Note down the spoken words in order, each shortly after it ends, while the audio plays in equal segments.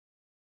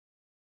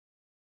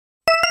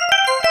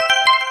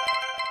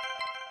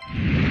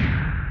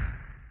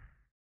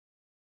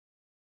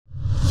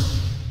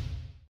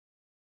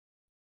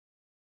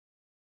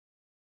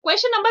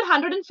Question number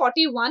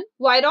 141.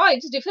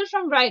 Viroids differ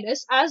from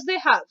virus as they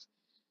have.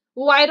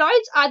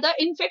 Viroids are the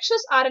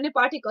infectious RNA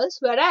particles,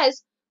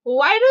 whereas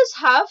viruses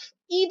have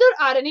either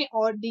RNA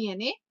or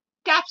DNA,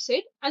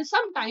 capsid, and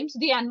sometimes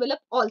the envelope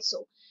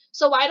also.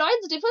 So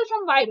viroids differ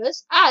from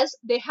virus as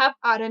they have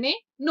RNA.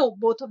 No,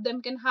 both of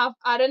them can have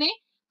RNA.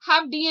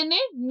 Have DNA?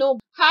 No.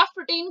 Have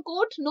protein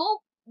coat? No.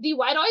 The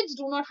viroids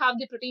do not have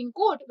the protein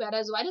coat,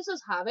 whereas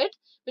viruses have it,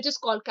 which is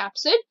called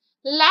capsid.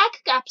 Lack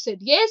capsid.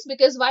 Yes,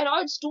 because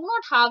viroids do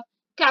not have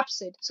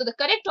capsid. So the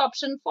correct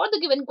option for the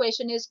given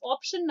question is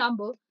option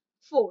number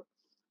 4.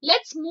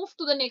 Let's move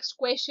to the next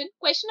question.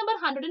 Question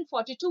number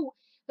 142.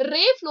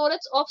 Ray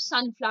florets of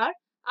sunflower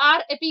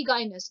are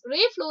epigynous.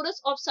 Ray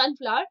florets of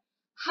sunflower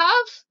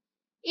have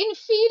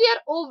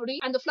inferior ovary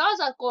and the flowers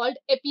are called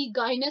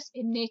epigynous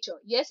in nature.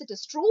 Yes, it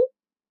is true.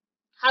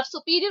 Have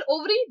superior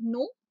ovary?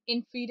 No.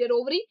 Inferior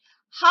ovary?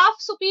 Half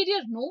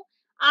superior? No.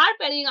 Are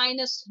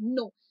perigynous?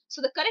 No.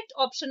 So the correct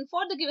option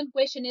for the given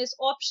question is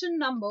option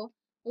number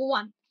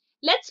 1.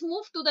 Let's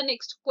move to the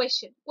next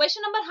question.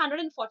 Question number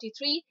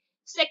 143.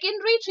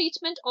 Secondary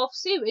treatment of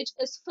sewage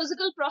is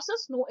physical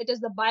process? No, it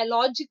is the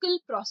biological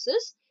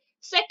process.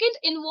 Second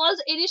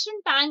involves aeration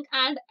tank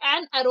and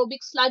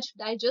anaerobic sludge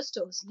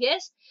digesters.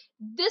 Yes,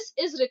 this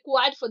is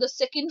required for the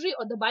secondary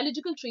or the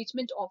biological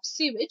treatment of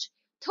sewage.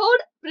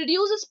 Third,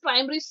 produces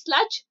primary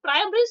sludge.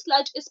 Primary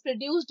sludge is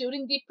produced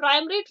during the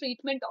primary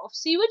treatment of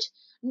sewage,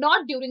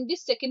 not during the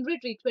secondary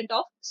treatment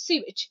of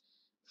sewage.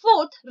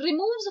 Fourth,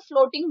 removes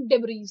floating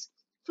debris.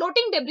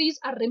 Floating debris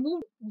are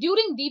removed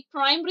during the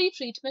primary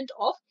treatment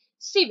of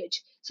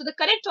sewage. So the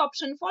correct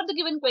option for the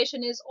given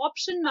question is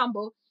option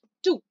number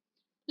 2.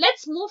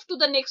 Let's move to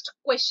the next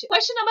question.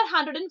 Question number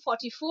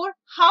 144.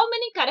 How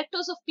many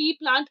characters of pea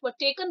plant were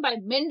taken by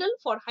Mendel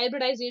for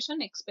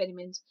hybridization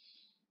experiments?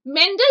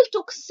 Mendel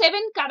took 7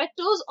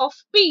 characters of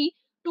pea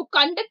to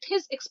conduct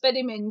his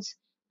experiments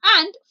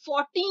and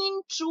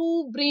 14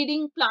 true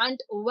breeding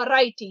plant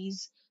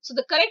varieties. So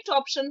the correct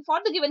option for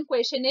the given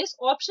question is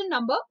option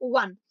number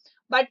 1.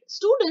 But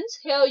students,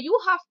 here you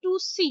have to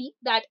see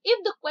that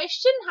if the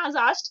question has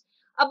asked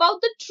about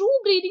the true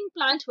breeding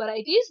plant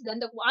varieties, then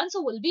the answer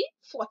will be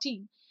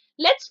 14.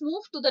 Let's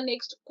move to the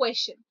next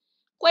question.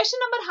 Question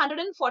number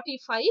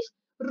 145.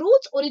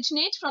 Roots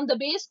originate from the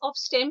base of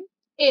stem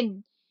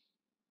in.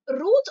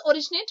 Roots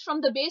originate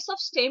from the base of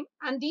stem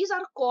and these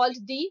are called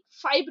the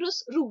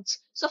fibrous roots.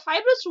 So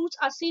fibrous roots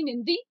are seen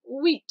in the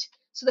wheat.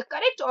 So the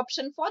correct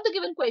option for the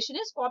given question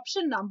is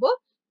option number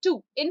 2.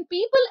 In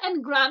people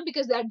and gram,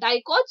 because they are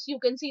dicots, you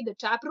can see the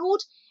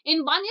taproot.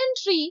 In banyan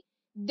tree,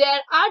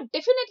 there are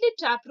definitely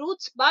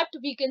taproots, but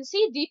we can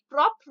see the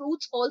prop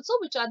roots also,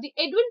 which are the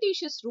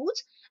adventitious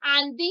roots,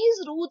 and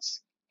these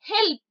roots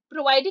help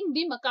providing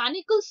the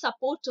mechanical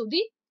support to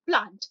the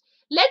plant.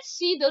 Let's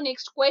see the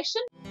next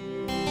question.